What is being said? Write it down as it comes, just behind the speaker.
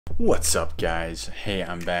What's up, guys? Hey,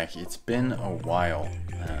 I'm back. It's been a while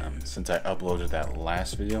since I uploaded that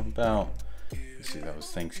last video. About, let's see, that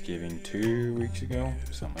was Thanksgiving 2 weeks ago,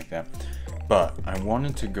 something like that. But I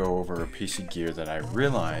wanted to go over a piece of gear that I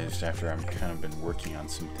realized after I've kind of been working on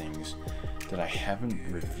some things that I haven't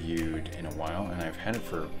reviewed in a while, and I've had it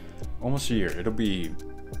for almost a year. It'll be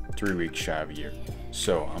 3 weeks shy of a year.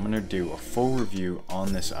 So I'm gonna do a full review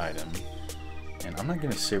on this item, and I'm not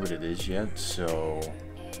gonna say what it is yet, so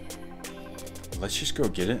let's just go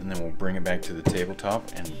get it and then we'll bring it back to the tabletop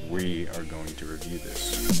and we are going to review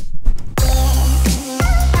this.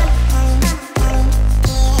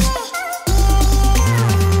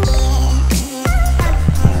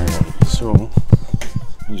 Alright, so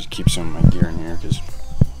I'll just keep some of my gear in here because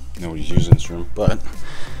nobody's using this room, but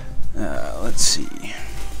let's see.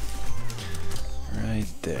 Right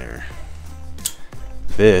there.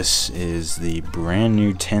 This is the brand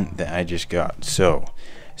new tent that I just got. So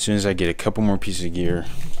as soon as I get a couple more pieces of gear,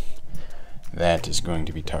 that is going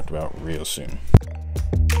to be talked about real soon.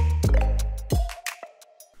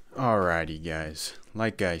 Alrighty, guys,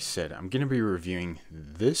 like I said, I'm going to be reviewing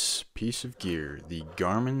this piece of gear, the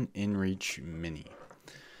Garmin InReach Mini.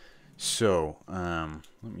 So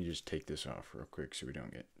let me just take this off real quick so we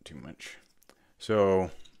don't get too much. So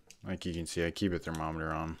like you can see, I keep a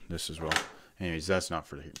thermometer on this as well. Anyways, that's not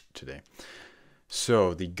for today.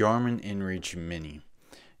 So the Garmin InReach Mini,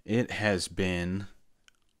 it has been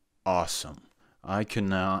awesome. I could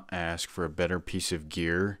not ask for a better piece of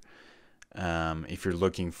gear if you're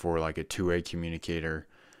looking for like a two-way communicator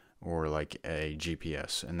or like a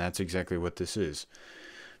GPS, and that's exactly what this is.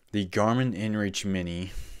 The Garmin InReach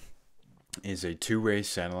Mini is a two-way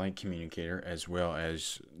satellite communicator as well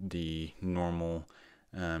as the normal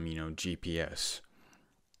GPS.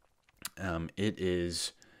 It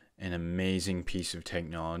is an amazing piece of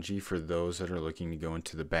technology for those that are looking to go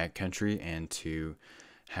into the backcountry and to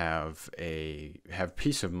have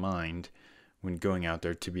peace of mind when going out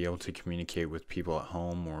there, to be able to communicate with people at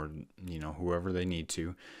home or whoever they need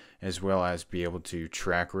to, as well as be able to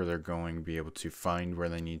track where they're going, be able to find where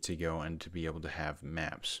they need to go, and to be able to have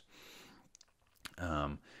maps.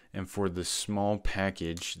 And for the small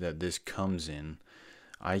package that this comes in,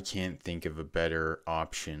 I can't think of a better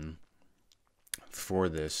option for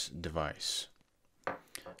this device.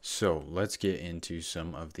 So let's get into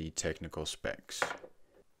some of the technical specs.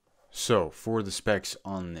 So for the specs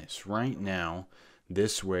on this, right now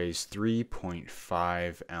this weighs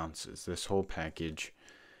 3.5 ounces, this whole package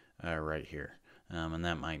right here, and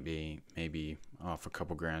that might be maybe off a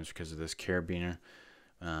couple grams because of this carabiner.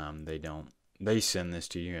 They send this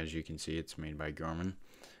to you, as you can see. It's made by Garmin,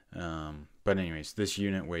 but anyways, this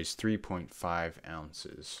unit weighs 3.5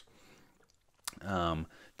 ounces.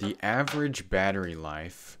 The average battery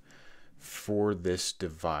life for this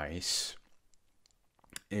device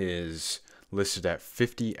is listed at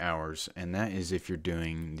 50 hours, and that is if you're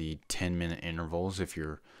doing the 10-minute intervals, if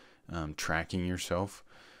you're tracking yourself.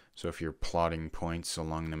 So if you're plotting points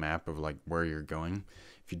along the map of like where you're going,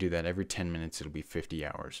 if you do that every 10 minutes, it'll be 50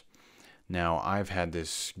 hours. Now, I've had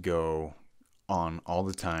this go on all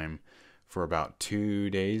the time for about 2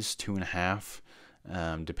 days, 2.5,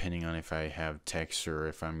 depending on if I have text or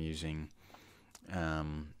if I'm using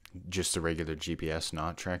just the regular GPS,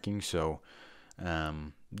 not tracking. So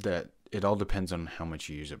that it all depends on how much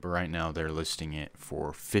you use it. But right now they're listing it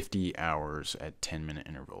for 50 hours at 10-minute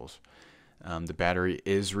intervals. The battery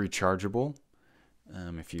is rechargeable.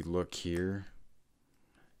 If you look here,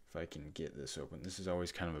 if I can get this open, this is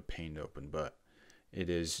always kind of a pain to open, but it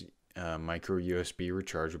is micro USB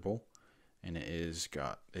rechargeable. And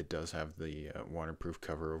it does have the waterproof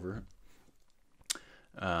cover over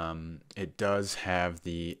it. It does have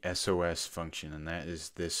the SOS function, and that is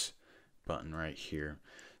this button right here.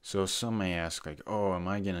 So some may ask, like, oh, am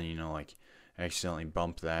I gonna like accidentally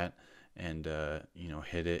bump that and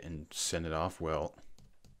hit it and send it off? Well,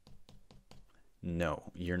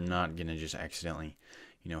 no, you're not gonna just accidentally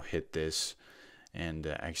hit this and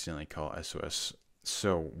accidentally call SOS.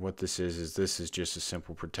 So what this is this is just a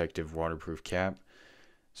simple protective waterproof cap.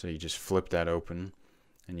 So you just flip that open,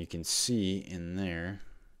 and you can see in there,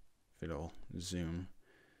 if it'll zoom,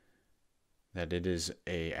 that it is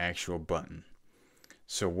a actual button.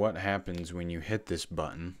 So what happens when you hit this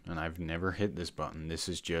button, and I've never hit this button, this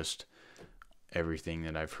is just everything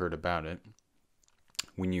that I've heard about it.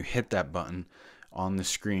 When you hit that button on the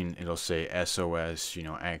screen, it'll say SOS,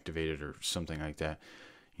 activated or something like that.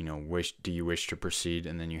 Do you wish to proceed?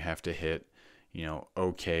 And then you have to hit,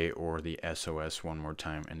 OK or the SOS one more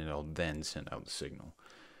time, and it'll then send out the signal.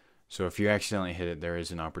 So if you accidentally hit it, there is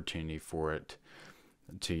an opportunity for it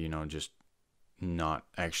to, just not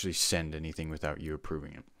actually send anything without you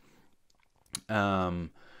approving it.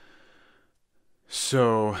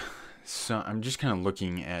 So I'm just kind of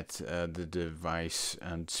looking at the device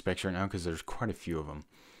specs right now because there's quite a few of them.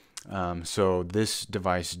 So this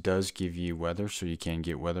device does give you weather, so you can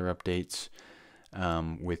get weather updates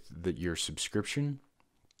with your subscription.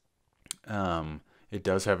 It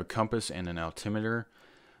does have a compass and an altimeter.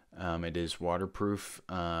 It is waterproof.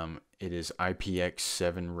 It is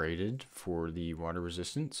IPX7 rated for the water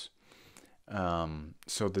resistance.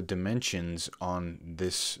 So the dimensions on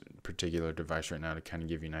this particular device right now, to kind of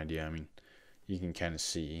give you an idea, I mean, you can kind of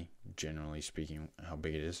see, generally speaking, how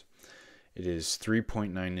big it is. It is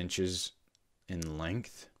 3.9 inches in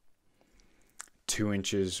length, 2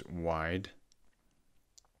 inches wide,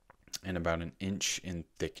 and about an inch in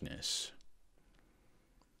thickness.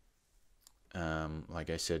 Like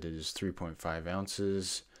I said, it is 3.5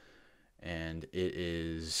 ounces, and it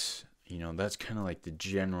is, that's kind of like the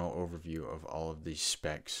general overview of all of these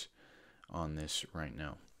specs on this right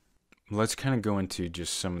now. Let's kind of go into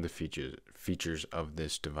just some of the features of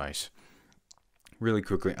this device really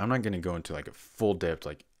quickly. I'm not going to go into like a full depth,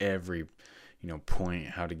 like every, point,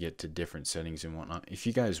 how to get to different settings and whatnot. If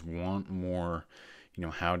you guys want more,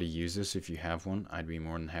 how to use this, if you have one, I'd be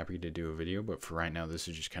more than happy to do a video. But for right now, this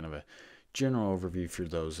is just kind of a general overview for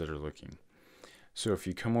those that are looking. So if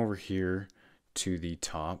you come over here to the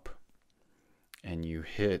top and you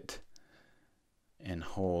hit and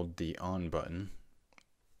hold the on button,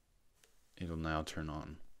 it'll now turn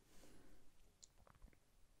on.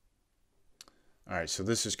 Alright, so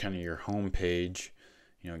this is kind of your home page.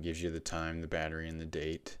 It gives you the time, the battery, and the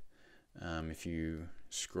date. If you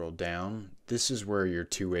scroll down, this is where your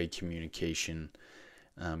two-way communication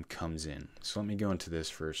comes in. So let me go into this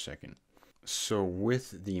for a second. So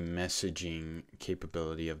with the messaging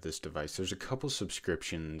capability of this device, there's a couple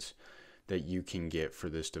subscriptions that you can get for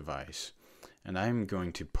this device. And I'm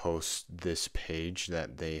going to post this page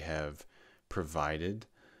that they have provided,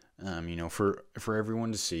 for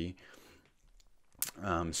everyone to see.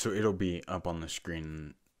 So it'll be up on the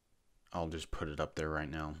screen. I'll just put it up there right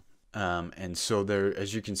now. And so there,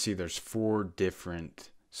 as you can see, there's 4 different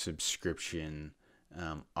subscription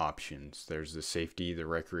options. There's the safety, the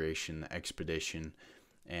recreation, the expedition,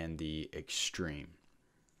 and the extreme.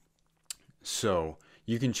 So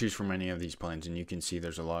you can choose from any of these plans, and you can see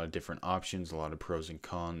there's a lot of different options, a lot of pros and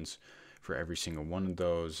cons for every single one of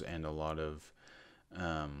those, and a lot of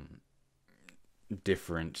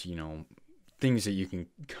different, things that you can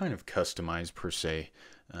kind of customize per se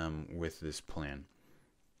with this plan.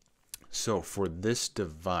 So for this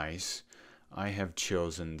device, I have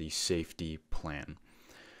chosen the safety plan.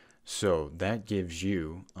 So that gives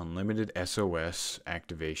you unlimited SOS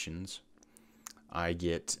activations. I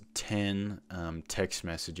get 10 text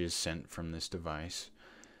messages sent from this device.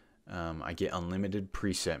 I get unlimited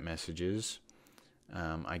preset messages.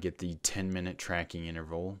 I get the 10-minute tracking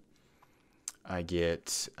interval. I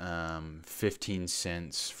get 15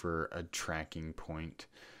 cents for a tracking point.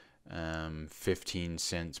 15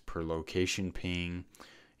 cents per location ping.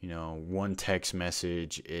 One text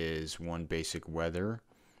message is one basic weather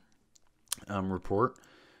report,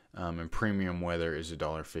 and premium weather is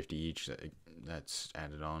 $1.50 each. That's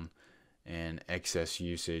added on, and excess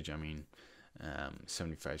usage,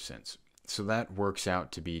 75 cents. So that works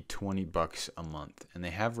out to be $20 a month, and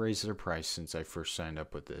they have raised their price since I first signed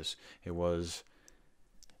up with this. It was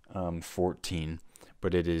 $14,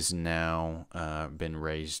 but it is now been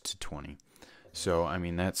raised to $20. So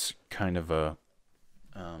that's kind of a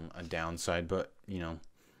downside, but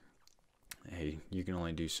hey, you can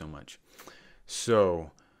only do so much.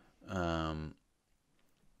 So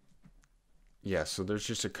yeah, so there's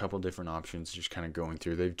just a couple different options, just kind of going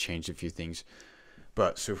through. They've changed a few things.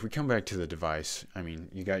 But so if we come back to the device,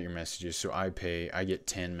 you got your messages. So I get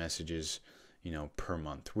 10 messages, per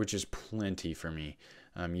month, which is plenty for me.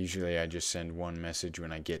 Usually I just send one message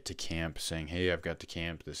when I get to camp saying, hey, I've got to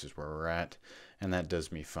camp, this is where we're at, and that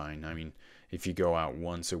does me fine. If you go out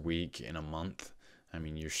once a week in a month,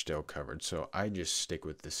 you're still covered. So I just stick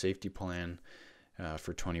with the safety plan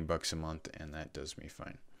for $20 a month, and that does me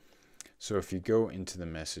fine. So if you go into the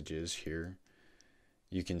messages here,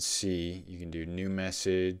 you can see you can do new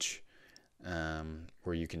message,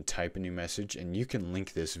 where you can type a new message, and you can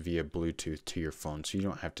link this via Bluetooth to your phone, so you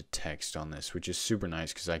don't have to text on this, which is super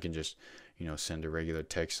nice because I can just send a regular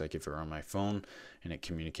text like if it were on my phone, and it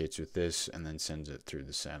communicates with this and then sends it through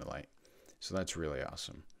the satellite. So that's really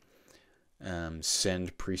awesome.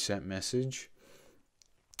 Send preset message,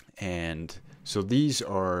 and so these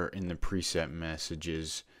are in the preset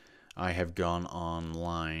messages. I have gone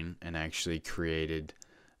online and actually created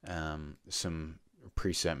some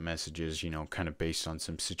preset messages, kind of based on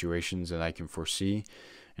some situations that I can foresee.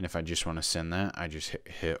 And if I just want to send that, I just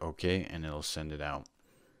hit OK and it'll send it out.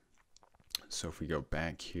 So if we go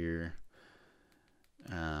back here,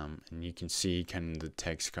 and you can see kind of the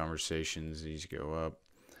text conversations, these go up.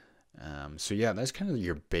 So yeah, that's kind of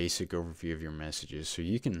your basic overview of your messages. So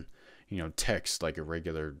you can, text like a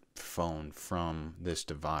regular phone from this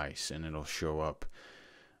device and it'll show up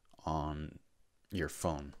on your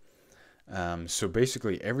phone. So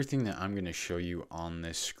basically everything that I'm going to show you on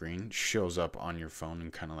this screen shows up on your phone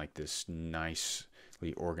in kind of like this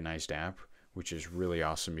nicely organized app, which is really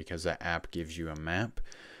awesome because that app gives you a map,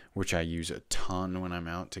 which I use a ton when I'm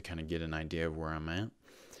out to kind of get an idea of where I'm at.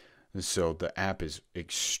 And so the app is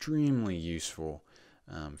extremely useful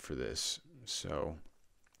for this. So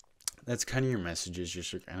that's kind of your messages,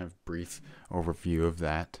 just a kind of brief overview of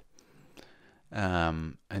that.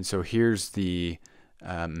 And so here's the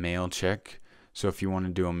mail check. So if you want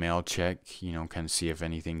to do a mail check, kind of see if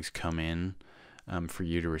anything's come in for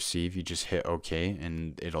you to receive, you just hit OK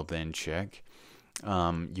and it'll then check.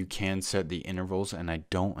 You can set the intervals, and I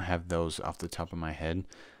don't have those off the top of my head.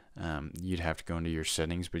 You'd have to go into your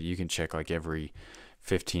settings, but you can check like every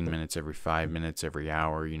 15 minutes, every 5 minutes, every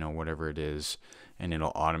hour, whatever it is, and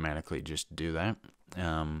it'll automatically just do that.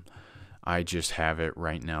 I just have it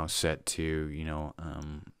right now set to,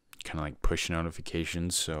 kind of like push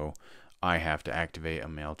notifications, so I have to activate a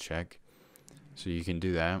mail check. So you can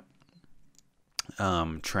do that.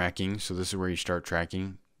 Tracking, so this is where you start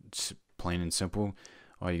tracking. It's plain and simple.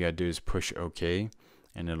 All you gotta do is push OK,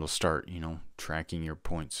 and it'll start, tracking your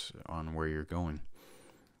points on where you're going.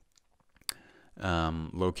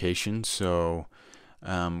 Location, so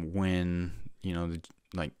when,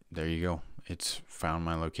 there you go. It's found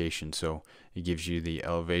my location. So it gives you the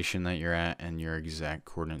elevation that you're at and your exact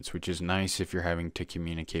coordinates, which is nice if you're having to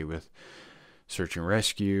communicate with search and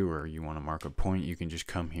rescue, or you want to mark a point. You can just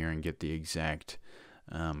come here and get the exact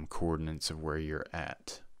coordinates of where you're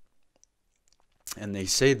at. And they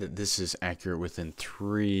say that this is accurate within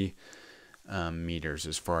 3 meters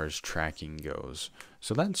as far as tracking goes.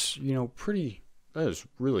 So that's, that is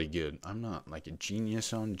really good. I'm not like a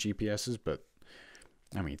genius on GPSs, but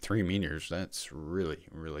 3 meters, that's really,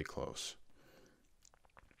 really close.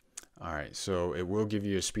 All right, so it will give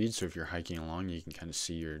you a speed. So if you're hiking along, you can kind of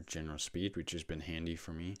see your general speed, which has been handy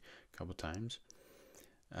for me a couple times.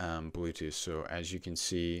 Bluetooth, so as you can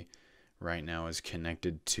see right now is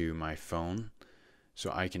connected to my phone.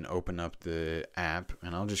 So I can open up the app,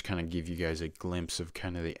 and I'll just kind of give you guys a glimpse of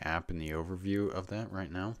kind of the app and the overview of that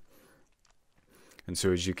right now. And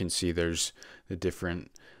so as you can see, there's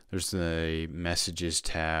the messages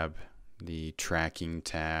tab, the tracking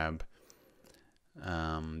tab,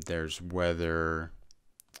 there's weather,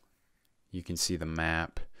 you can see the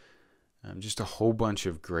map, just a whole bunch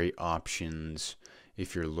of great options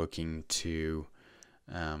if you're looking to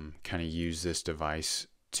kind of use this device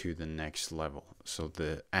to the next level. So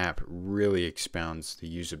the app really expounds the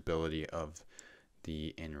usability of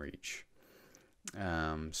the InReach.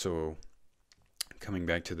 So coming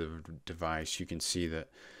back to the device, you can see that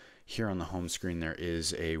here on the home screen there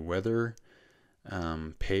is a weather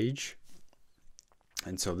page,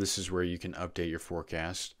 and so this is where you can update your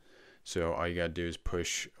forecast. So all you gotta do is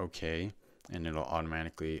push OK, and it'll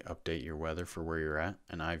automatically update your weather for where you're at.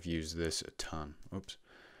 And I've used this a ton. Oops.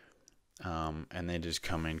 And they just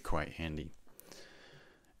come in quite handy.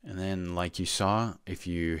 And then, like you saw, if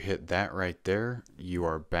you hit that right there, you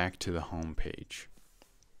are back to the home page.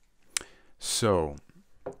 So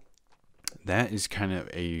that is kind of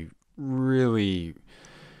a really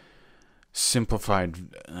simplified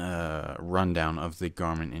rundown of the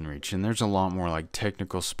Garmin InReach, and there's a lot more like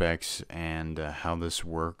technical specs and how this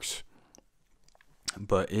works,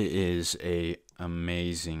 but it is a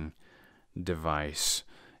amazing device.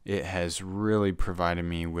 It has really provided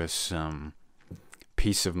me with some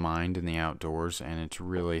peace of mind in the outdoors, and it's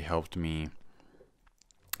really helped me,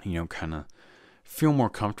 kind of feel more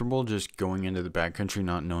comfortable just going into the backcountry,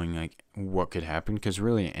 not knowing like what could happen, because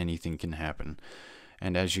really anything can happen.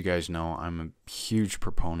 And as you guys know, I'm a huge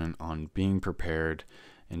proponent on being prepared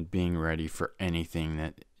and being ready for anything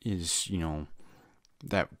that is,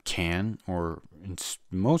 that can, or in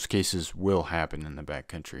most cases will happen in the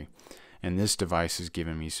backcountry. And this device has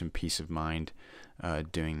given me some peace of mind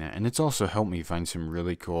doing that. And it's also helped me find some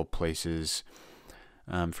really cool places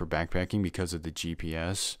for backpacking because of the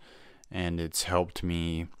GPS. And it's helped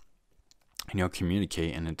me,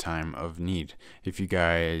 communicate in a time of need. If you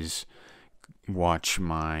guys watch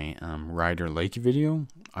my Ryder Lake video,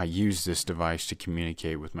 I used this device to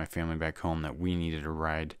communicate with my family back home that we needed a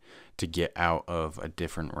ride to get out of a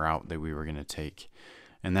different route that we were going to take.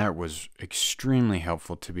 And that was extremely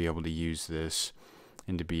helpful to be able to use this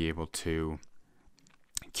and to be able to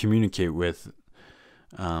communicate with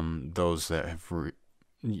those that have,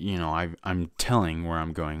 I'm telling where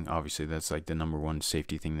I'm going. Obviously, that's like the number one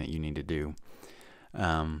safety thing that you need to do.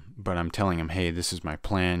 But I'm telling them, hey, this is my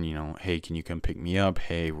plan. Hey, can you come pick me up?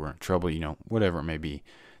 Hey, we're in trouble. Whatever it may be.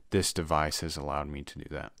 This device has allowed me to do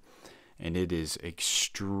that. And it is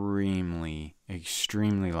extremely,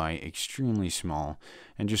 extremely light, extremely small,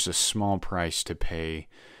 and just a small price to pay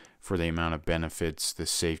for the amount of benefits, the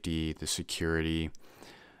safety, the security,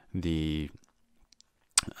 the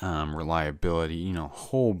reliability, a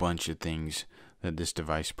whole bunch of things that this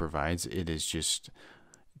device provides. It is just,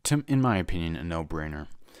 in my opinion, a no-brainer.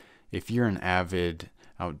 If you're an avid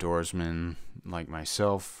outdoorsman like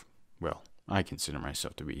myself, well, I consider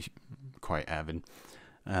myself to be quite avid.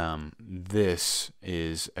 This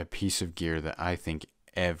is a piece of gear that I think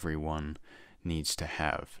everyone needs to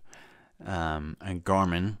have. And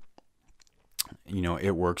Garmin,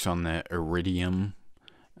 it works on the Iridium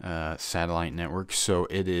satellite network, so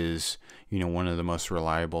it is, one of the most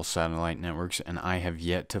reliable satellite networks, and I have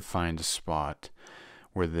yet to find a spot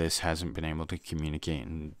where this hasn't been able to communicate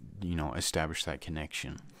and, establish that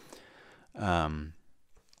connection.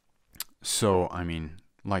 So,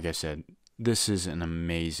 like I said, this is an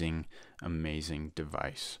amazing, amazing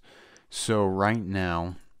device. So right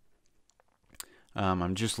now,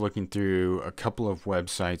 I'm just looking through a couple of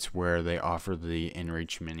websites where they offer the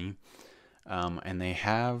InReach Mini, and they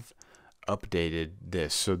have updated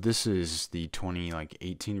this. So this is the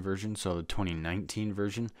 2018 version. So the 2019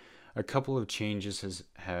 version, a couple of changes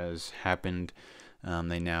has happened.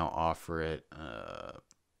 They now offer it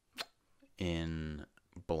in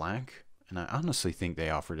black. And I honestly think they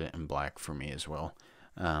offered it in black for me as well.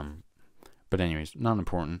 But anyways, not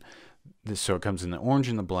important. So it comes in the orange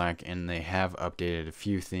and the black, and they have updated a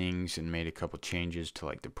few things and made a couple changes to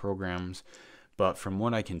the programs. But from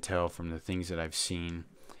what I can tell from the things that I've seen,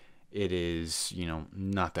 it is,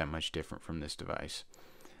 not that much different from this device.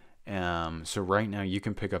 So right now you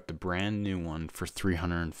can pick up the brand new one for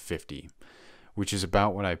 $350, which is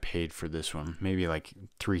about what I paid for this one. Maybe like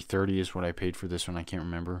 $330 is what I paid for this one. I can't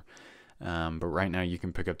remember. But right now you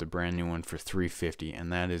can pick up the brand new one for $350,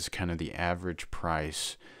 and that is kind of the average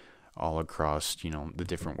price all across, the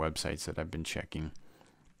different websites that I've been checking.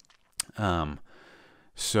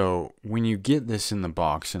 So when you get this in the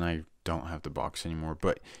box, and I don't have the box anymore,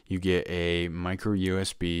 but you get a micro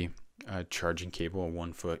USB charging cable, a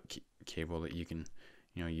 1-foot cable that you can,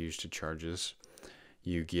 use to charge this.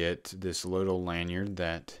 You get this little lanyard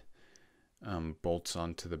that bolts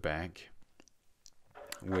onto the back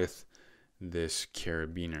with this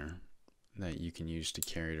carabiner that you can use to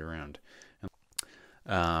carry it around.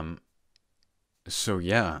 So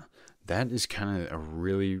yeah, that is kind of a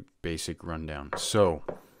really basic rundown. So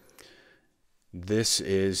this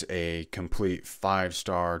is a complete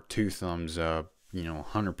 5-star, 2 thumbs up,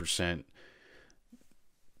 100%,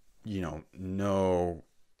 no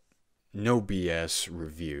BS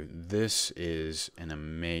review. This is an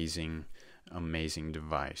amazing, amazing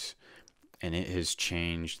device. And it has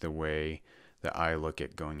changed the way that I look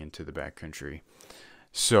at going into the backcountry.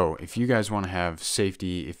 So if you guys want to have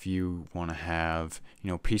safety, if you want to have,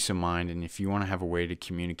 peace of mind, and if you want to have a way to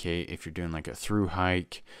communicate, if you're doing like a through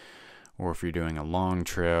hike, or if you're doing a long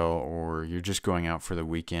trail, or you're just going out for the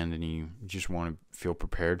weekend and you just want to feel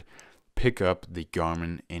prepared, pick up the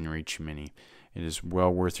Garmin InReach Mini. It is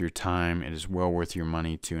well worth your time. It is well worth your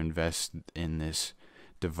money to invest in this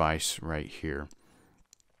device right here.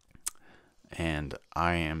 And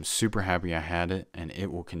I am super happy I had it, and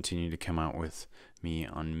it will continue to come out with me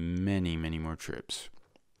on many, many more trips.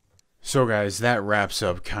 So guys, that wraps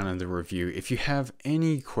up kind of the review. If you have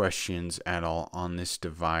any questions at all on this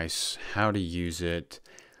device, how to use it,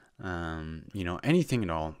 anything at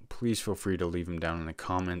all, please feel free to leave them down in the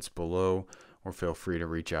comments below, or feel free to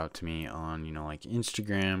reach out to me on, like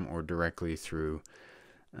Instagram or directly through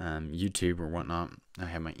YouTube or whatnot. I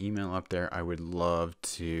have my email up there. I would love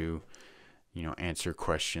to answer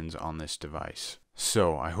questions on this device.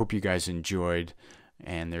 So I hope you guys enjoyed,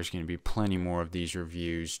 and there's going to be plenty more of these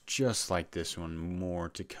reviews just like this one, more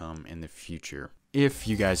to come in the future. If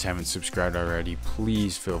you guys haven't subscribed already,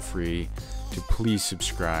 please feel free to please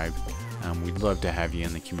subscribe. We'd love to have you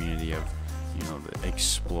in the community of the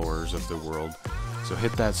explorers of the world. So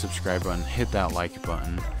hit that subscribe button, hit that like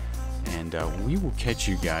button, and we will catch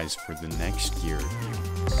you guys for the next gear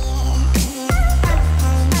review.